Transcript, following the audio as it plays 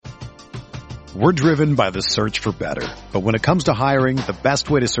We're driven by the search for better. But when it comes to hiring, the best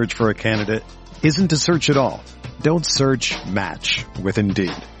way to search for a candidate isn't to search at all. Don't search, match with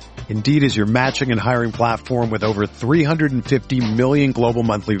Indeed. Indeed is your matching and hiring platform with over 350 million global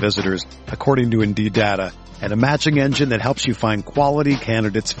monthly visitors, according to Indeed data, and a matching engine that helps you find quality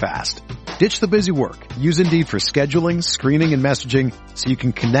candidates fast. Ditch the busy work. Use Indeed for scheduling, screening, and messaging so you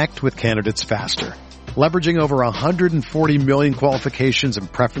can connect with candidates faster. Leveraging over 140 million qualifications and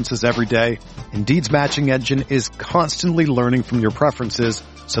preferences every day, Indeed's matching engine is constantly learning from your preferences,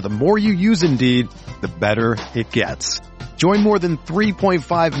 so the more you use Indeed, the better it gets. Join more than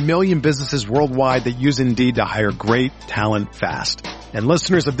 3.5 million businesses worldwide that use Indeed to hire great talent fast. And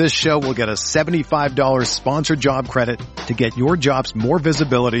listeners of this show will get a $75 sponsored job credit to get your jobs more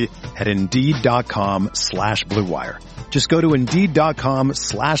visibility at Indeed.com/Blue Wire. Just go to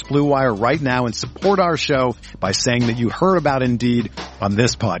Indeed.com/Blue Wire right now and support our show by saying that you heard about Indeed on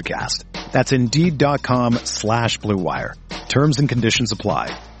this podcast. That's Indeed.com/Blue Wire. Terms and conditions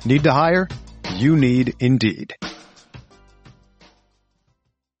apply. Need to hire? You need Indeed.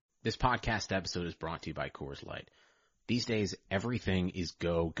 This podcast episode is brought to you by Coors Light. These days, everything is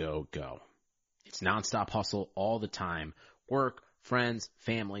go, go, go. It's nonstop hustle all the time. Work, friends,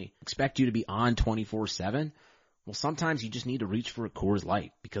 family. Expect you to be on 24/7? Well, sometimes you just need to reach for a Coors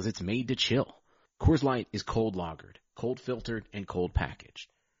Light because it's made to chill. Coors Light is cold lagered, cold filtered, and cold packaged.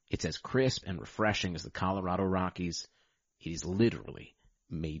 It's as crisp and refreshing as the Colorado Rockies. It is literally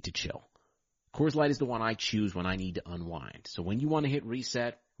made to chill. Coors Light is the one I choose when I need to unwind. So when you want to hit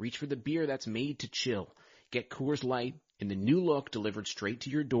reset, reach for the beer that's made to chill. Get Coors Light in the new look delivered straight to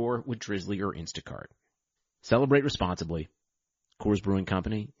your door with Drizzly or Instacart. Celebrate responsibly. Coors Brewing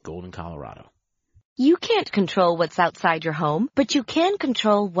Company, Golden, Colorado. You can't control what's outside your home, but you can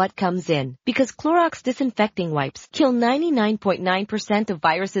control what comes in. Because Clorox disinfecting wipes kill 99.9% of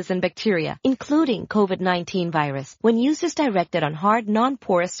viruses and bacteria, including COVID-19 virus, when used as directed on hard,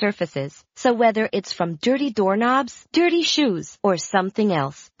 non-porous surfaces. So whether it's from dirty doorknobs, dirty shoes, or something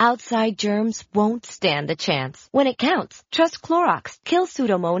else, outside germs won't stand a chance. When it counts, trust Clorox. Kill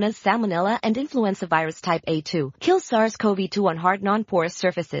Pseudomonas, Salmonella, and influenza virus type A2. Kill SARS-CoV-2 on hard, non-porous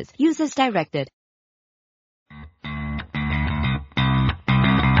surfaces. Use as directed.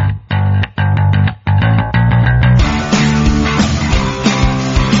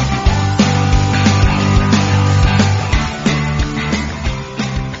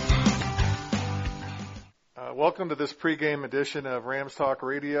 Welcome to this pregame edition of Rams Talk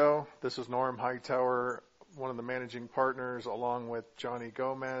Radio. This is Norm Hightower, one of the managing partners, along with Johnny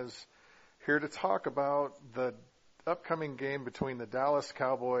Gomez, here to talk about the upcoming game between the Dallas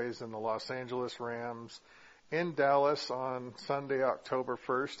Cowboys and the Los Angeles Rams in Dallas on Sunday, October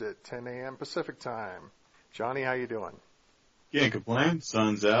 1st at 10 a.m. Pacific time. Johnny, how you doing? Can't complain.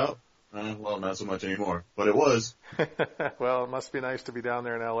 Sun's out. Well, not so much anymore, but it was. Well, it must be nice to be down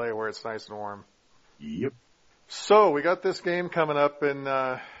there in L.A. where it's nice and warm. Yep. So we got this game coming up in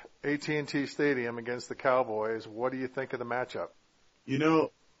AT&T Stadium against the Cowboys. What do you think of the matchup? You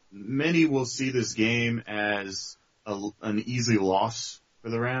know, many will see this game as an easy loss for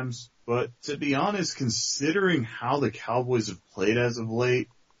the Rams, but to be honest, considering how the Cowboys have played as of late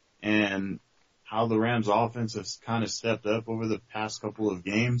and how the Rams offense has kind of stepped up over the past couple of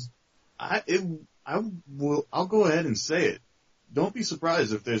games, I'll go ahead and say it. Don't be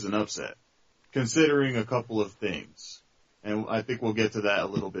surprised if there's an upset, considering a couple of things. And I think we'll get to that a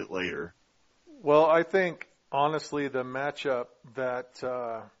little bit later. Well, I think, honestly, the matchup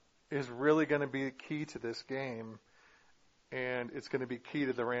that is really going to be key to this game, and it's going to be key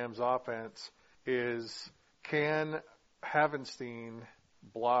to the Rams offense, is can Havenstein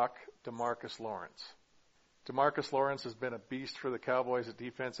block DeMarcus Lawrence? DeMarcus Lawrence has been a beast for the Cowboys at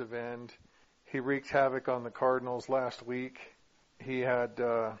defensive end. He wreaked havoc on the Cardinals last week. He had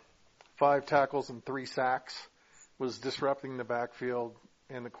 5 tackles and 3 sacks, was disrupting the backfield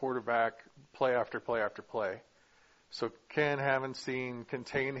and the quarterback play after play after play. So can Havenstein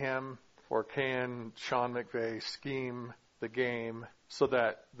contain him, or can Sean McVay scheme the game so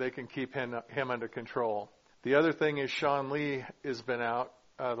that they can keep him under control? The other thing is Sean Lee has been out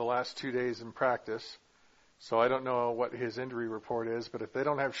the last 2 days in practice, so I don't know what his injury report is, but if they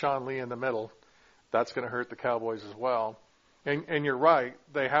don't have Sean Lee in the middle, that's going to hurt the Cowboys as well. And you're right,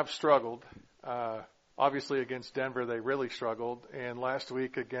 they have struggled. Obviously against Denver, they really struggled. And last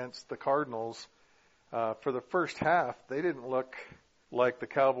week against the Cardinals, for the first half, they didn't look like the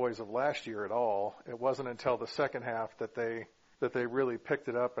Cowboys of last year at all. It wasn't until the second half that they really picked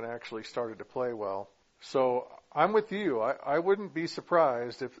it up and actually started to play well. So I'm with you. I wouldn't be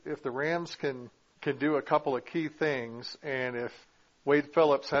surprised if the Rams can do a couple of key things, and if Wade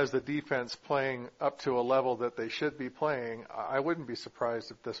Phillips has the defense playing up to a level that they should be playing, I wouldn't be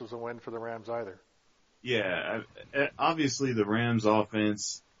surprised if this was a win for the Rams either. Yeah, obviously the Rams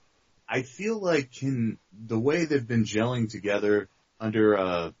offense, I feel like the way they've been gelling together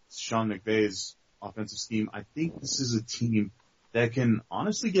under Sean McVay's offensive scheme, I think this is a team that can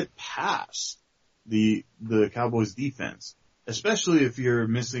honestly get past the Cowboys defense, especially if you're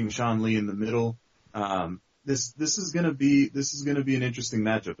missing Sean Lee in the middle. This is gonna be an interesting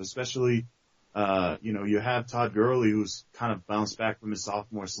matchup, especially you have Todd Gurley, who's kind of bounced back from his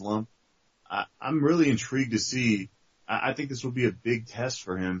sophomore slump. I'm really intrigued to see. I think this will be a big test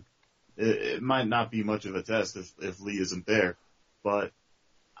for him. It might not be much of a test if Lee isn't there, but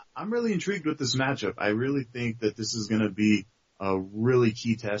I'm really intrigued with this matchup. I really think that this is going to be a really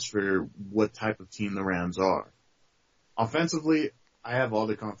key test for what type of team the Rams are. Offensively, I have all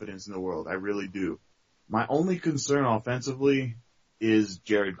the confidence in the world. I really do. My only concern offensively is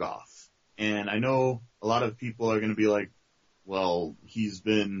Jared Goff. And I know a lot of people are going to be like, well, he's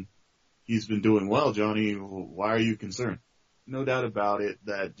been doing well, Johnny. Why are you concerned? No doubt about it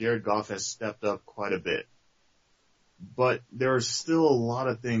that Jared Goff has stepped up quite a bit. But there are still a lot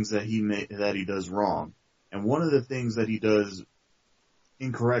of things that he does wrong. And one of the things that he does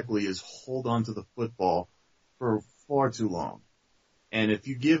incorrectly is hold on to the football for far too long. And if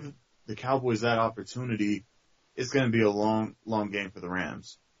you give the Cowboys that opportunity, it's going to be a long, long game for the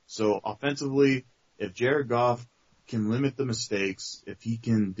Rams. So offensively, if Jared Goff can limit the mistakes, if he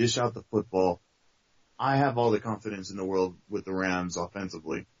can dish out the football, I have all the confidence in the world with the Rams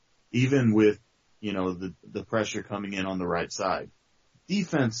offensively, even with, the pressure coming in on the right side.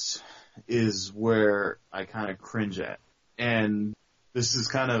 Defense is where I kind of cringe at. And this is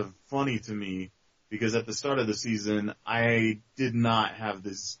kind of funny to me because at the start of the season, I did not have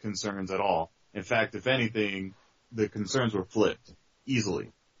these concerns at all. In fact, if anything, the concerns were flipped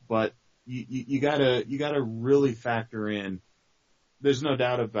easily. But you gotta really factor in. There's no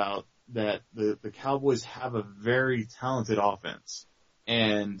doubt about that. The Cowboys have a very talented offense,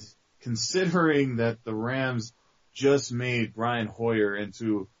 and considering that the Rams just made Brian Hoyer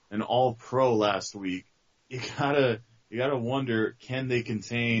into an All-Pro last week, you gotta wonder, can they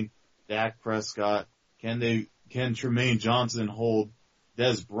contain Dak Prescott? Can Tremaine Johnson hold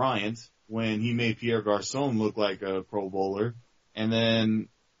Dez Bryant when he made Pierre Garçon look like a Pro Bowler? And then,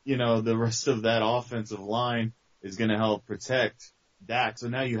 the rest of that offensive line is going to help protect Dak. So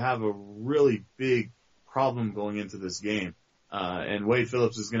now you have a really big problem going into this game. And Wade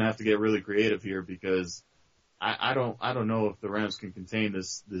Phillips is going to have to get really creative here because I don't know if the Rams can contain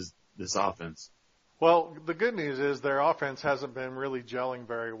this offense. Well, the good news is their offense hasn't been really gelling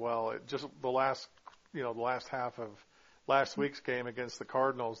very well. It just the last half of last week's game against the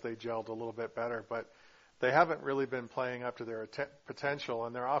Cardinals, they gelled a little bit better, but they haven't really been playing up to their potential,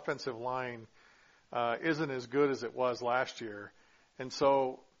 and their offensive line isn't as good as it was last year. And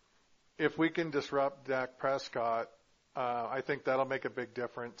so if we can disrupt Dak Prescott, I think that'll make a big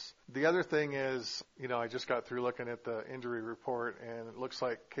difference. The other thing is, I just got through looking at the injury report, and it looks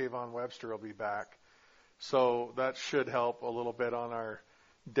like Kayvon Webster will be back. So that should help a little bit on our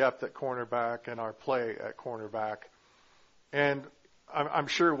depth at cornerback and our play at cornerback. And I'm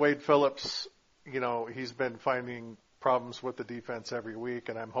sure Wade Phillips, he's been finding problems with the defense every week,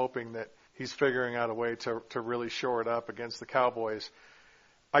 and I'm hoping that he's figuring out a way to really shore it up against the Cowboys.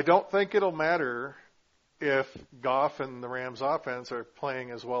 I don't think it'll matter if Goff and the Rams offense are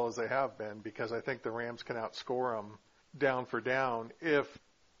playing as well as they have been, because I think the Rams can outscore them down for down if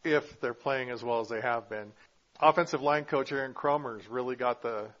they're playing as well as they have been. Offensive line coach Aaron Kromer's really got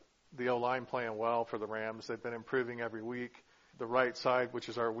the O-line playing well for the Rams. They've been improving every week. The right side, which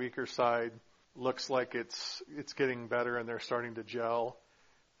is our weaker side, looks like it's getting better, and they're starting to gel.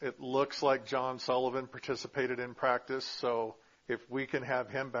 It looks like John Sullivan participated in practice, so if we can have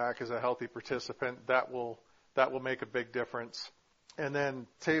him back as a healthy participant, that will make a big difference. And then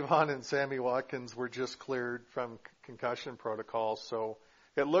Tavon and Sammy Watkins were just cleared from concussion protocol, so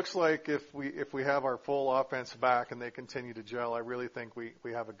it looks like if we have our full offense back and they continue to gel, I really think we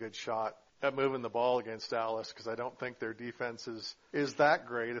have a good shot at moving the ball against Dallas, because I don't think their defense is that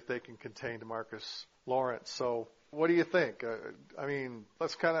great if they can contain DeMarcus Lawrence. So what do you think?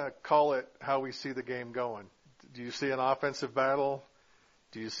 Let's kind of call it how we see the game going. Do you see an offensive battle?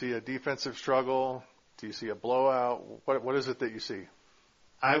 Do you see a defensive struggle? Do you see a blowout? What is it that you see?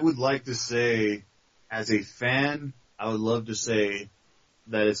 I would like to say, as a fan, I would love to say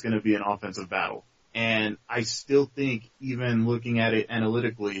that it's going to be an offensive battle. And I still think, even looking at it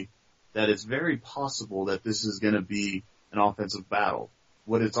analytically, that it's very possible that this is going to be an offensive battle.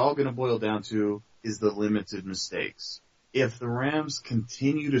 What it's all going to boil down to is the limited mistakes. if the Rams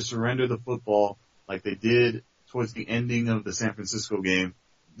continue to surrender the football like they did towards the ending of the San Francisco game,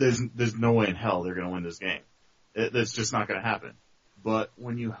 there's no way in hell they're going to win this game. That's just not going to happen. But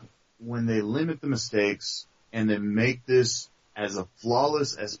when they limit the mistakes and they make this as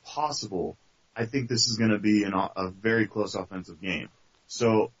flawless as possible, I think this is going to be a very close offensive game.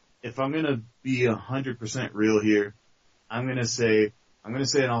 So if I'm going to be 100% real here, I'm going to say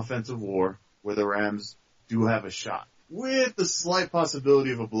an offensive war where the Rams do have a shot with the slight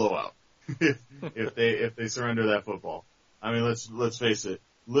possibility of a blowout if they surrender that football. I mean, let's face it.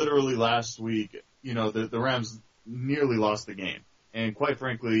 Literally last week, the Rams nearly lost the game. And quite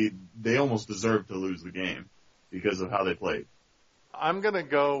frankly, they almost deserved to lose the game because of how they played. I'm going to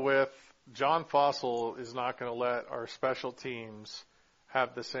go with John Fossil is not going to let our special teams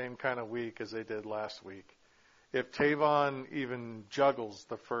have the same kind of week as they did last week. If Tavon even juggles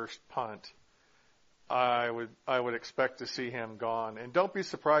the first punt, I would expect to see him gone. And don't be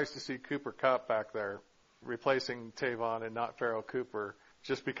surprised to see Cooper Kupp back there replacing Tavon and not Pharoh Cooper,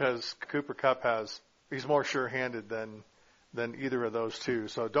 just because Cooper Kupp he's more sure-handed than either of those two.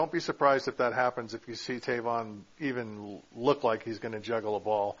 So don't be surprised if that happens, if you see Tavon even look like he's going to juggle a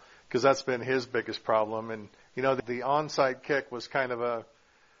ball, because that's been his biggest problem. And, the onside kick was kind of a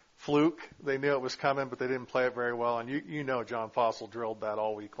fluke. They knew it was coming, but they didn't play it very well. And John Fossil drilled that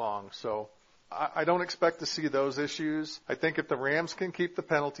all week long. So I don't expect to see those issues. I think if the Rams can keep the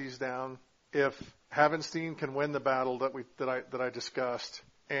penalties down, if Havenstein can win the battle that I discussed,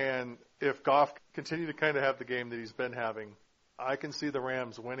 and if Goff continue to kind of have the game that he's been having, I can see the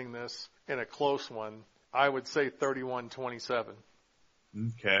Rams winning this in a close one. I would say 31-27.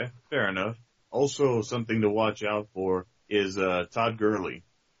 Okay, fair enough. Also, something to watch out for is Todd Gurley.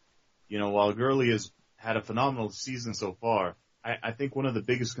 While Gurley has had a phenomenal season so far, I think one of the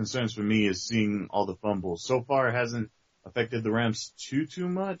biggest concerns for me is seeing all the fumbles. So far, it hasn't affected the Rams too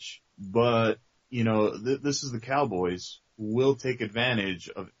much, but, this is the Cowboys who will take advantage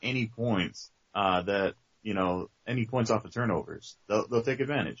of any points any points off of turnovers. They'll take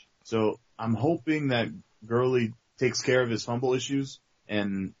advantage. So I'm hoping that Gurley takes care of his fumble issues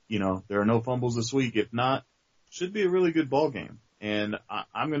and, there are no fumbles this week. If not, should be a really good ball game. And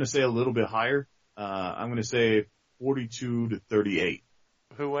I'm going to say a little bit higher. I'm going to say 42-38.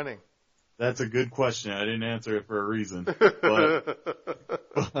 Who winning? That's a good question. I didn't answer it for a reason, but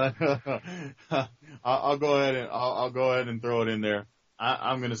I'll go ahead and throw it in there.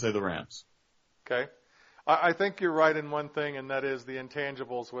 I'm going to say the Rams. Okay. I think you're right in one thing, and that is the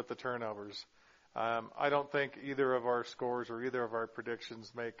intangibles with the turnovers. I don't think either of our scores or either of our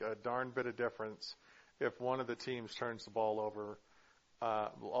predictions make a darn bit of difference if one of the teams turns the ball over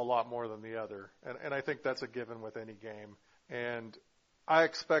a lot more than the other. And I think that's a given with any game. And I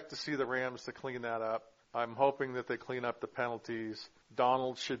expect to see the Rams to clean that up. I'm hoping that they clean up the penalties.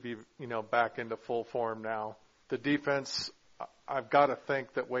 Donald should be, back into full form now. The defense, I've got to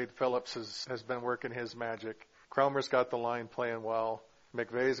think that Wade Phillips has been working his magic. Cromer's got the line playing well.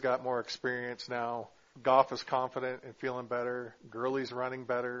 McVay's got more experience now. Goff is confident and feeling better. Gurley's running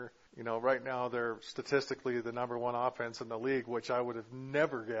better. Right now they're statistically the number one offense in the league, which I would have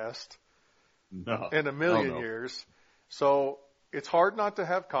never guessed in a million years. So it's hard not to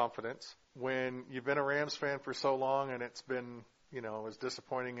have confidence when you've been a Rams fan for so long and it's been, as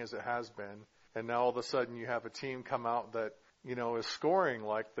disappointing as it has been. And now all of a sudden you have a team come out that, is scoring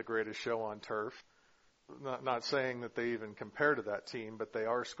like the greatest show on turf. Not saying that they even compare to that team, but they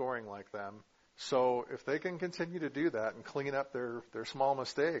are scoring like them. So if they can continue to do that and clean up their small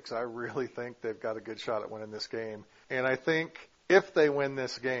mistakes, I really think they've got a good shot at winning this game. And I think if they win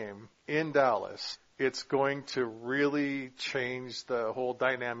this game in Dallas, it's going to really change the whole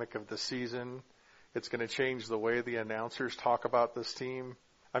dynamic of the season. It's going to change the way the announcers talk about this team.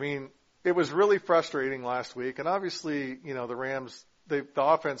 I mean, it was really frustrating last week. And obviously, the Rams, the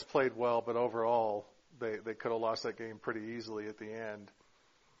offense played well, but overall, they could have lost that game pretty easily at the end.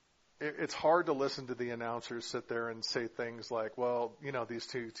 It's hard to listen to the announcers sit there and say things like, well, these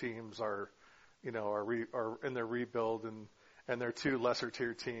two teams are in their rebuild and they're two lesser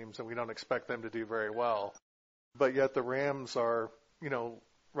tier teams and we don't expect them to do very well. But yet the Rams are,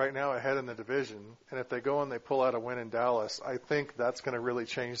 right now ahead in the division. And if they go and they pull out a win in Dallas, I think that's going to really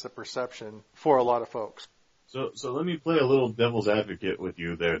change the perception for a lot of folks. So let me play a little devil's advocate with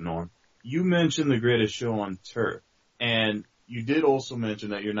you there, Norm. You mentioned the greatest show on turf, and you did also mention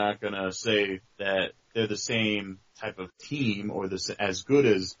that you're not going to say that they're the same type of team or as good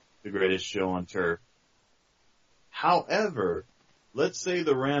as the greatest show on turf. However, let's say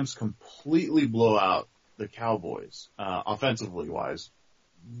the Rams completely blow out the Cowboys, offensively wise.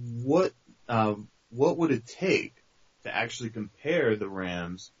 What would it take to actually compare the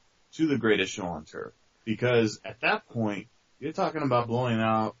Rams to the greatest show on turf. Because at that point, you're talking about blowing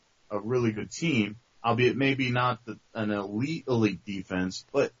out a really good team, albeit maybe not an elite defense,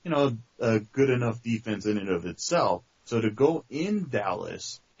 but, a good enough defense in and of itself. So to go in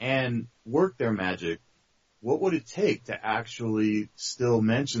Dallas and work their magic, what would it take to actually still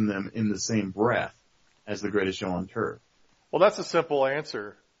mention them in the same breath as the greatest show on turf? Well, that's a simple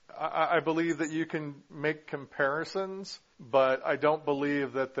answer. I believe that you can make comparisons, but I don't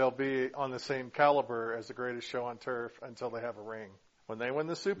believe that they'll be on the same caliber as the greatest show on turf until they have a ring. When they win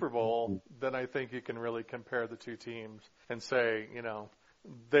the Super Bowl, then I think you can really compare the two teams and say,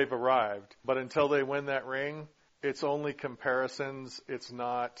 they've arrived. But until they win that ring, it's only comparisons. It's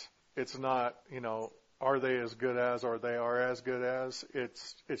not, are they as good as, or they are as good as.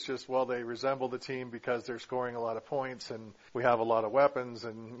 It's just, they resemble the team because they're scoring a lot of points and we have a lot of weapons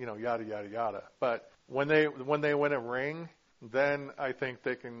and, yada, yada, yada. But when they win a ring, then I think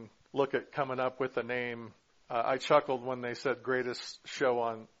they can look at coming up with a name. I chuckled when they said greatest show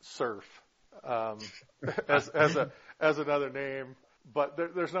on surf, as another name, but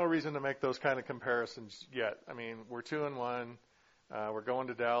there's no reason to make those kind of comparisons yet. I mean, we're 2-1. We're going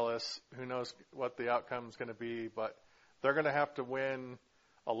to Dallas. Who knows what the outcome is going to be, but they're going to have to win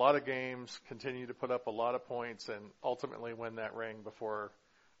a lot of games, continue to put up a lot of points, and ultimately win that ring before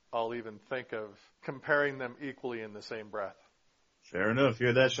I'll even think of comparing them equally in the same breath. Fair enough.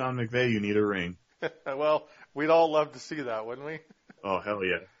 You're that Sean McVay, you need a ring. Well, we'd all love to see that, wouldn't we? Oh, hell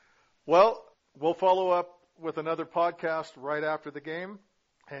yeah. Well, we'll follow up with another podcast right after the game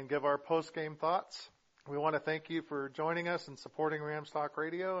and give our post-game thoughts. We want to thank you for joining us and supporting Rams Talk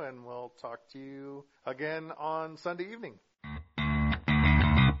Radio, and we'll talk to you again on Sunday evening.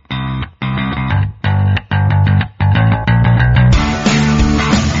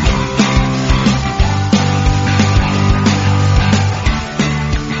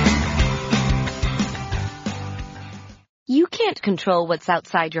 You can't control what's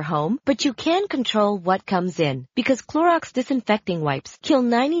outside your home, but you can control what comes in. Because Clorox disinfecting wipes kill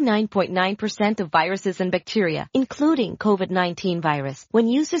 99.9% of viruses and bacteria, including COVID-19 virus, when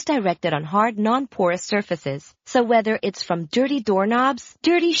used as directed on hard, non-porous surfaces. So whether it's from dirty doorknobs,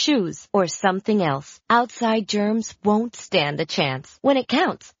 dirty shoes, or something else, outside germs won't stand a chance. When it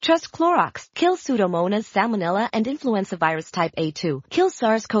counts, trust Clorox. Kill Pseudomonas, Salmonella, and influenza virus type A2. Kill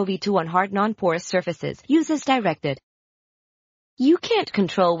SARS-CoV-2 on hard, non-porous surfaces. Use as directed. You can't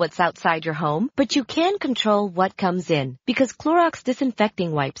control what's outside your home, but you can control what comes in. Because Clorox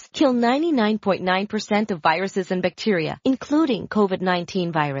disinfecting wipes kill 99.9% of viruses and bacteria, including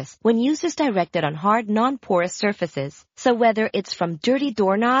COVID-19 virus, when used as directed on hard, non-porous surfaces. So whether it's from dirty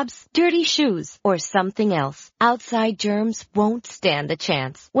doorknobs, dirty shoes, or something else, outside germs won't stand a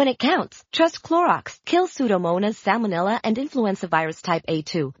chance. When it counts, trust Clorox. Kill Pseudomonas, Salmonella, and influenza virus type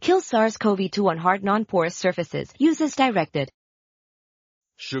A2. Kill SARS-CoV-2 on hard, non-porous surfaces. Use as directed.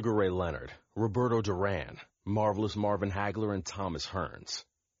 Sugar Ray Leonard, Roberto Duran, Marvelous Marvin Hagler, and Thomas Hearns.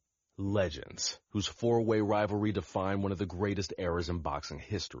 Legends, whose four-way rivalry defined one of the greatest eras in boxing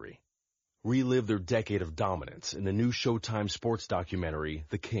history. Relive their decade of dominance in the new Showtime sports documentary,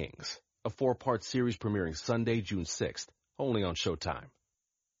 The Kings, a 4-part series premiering Sunday, June 6th, only on Showtime.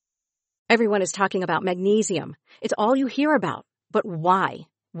 Everyone is talking about magnesium. It's all you hear about. But why?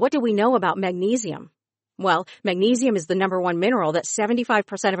 What do we know about magnesium? Well, magnesium is the number one mineral that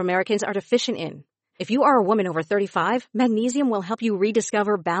 75% of Americans are deficient in. If you are a woman over 35, magnesium will help you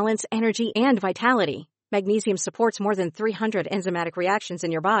rediscover balance, energy, and vitality. Magnesium supports more than 300 enzymatic reactions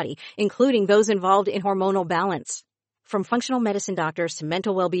in your body, including those involved in hormonal balance. From functional medicine doctors to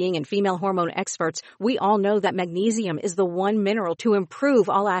mental well-being and female hormone experts, we all know that magnesium is the one mineral to improve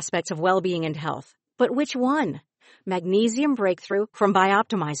all aspects of well-being and health. But which one? Magnesium Breakthrough from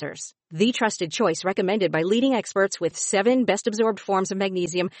Bioptimizers, the trusted choice recommended by leading experts with 7 best-absorbed forms of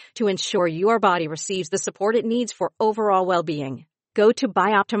magnesium to ensure your body receives the support it needs for overall well-being. Go to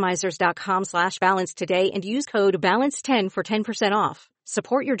bioptimizers.com/balance today and use code BALANCE10 for 10% off.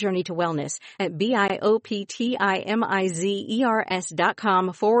 Support your journey to wellness at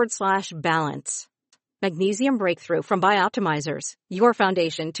bioptimizers.com/balance. Magnesium Breakthrough from Bioptimizers, your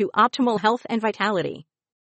foundation to optimal health and vitality.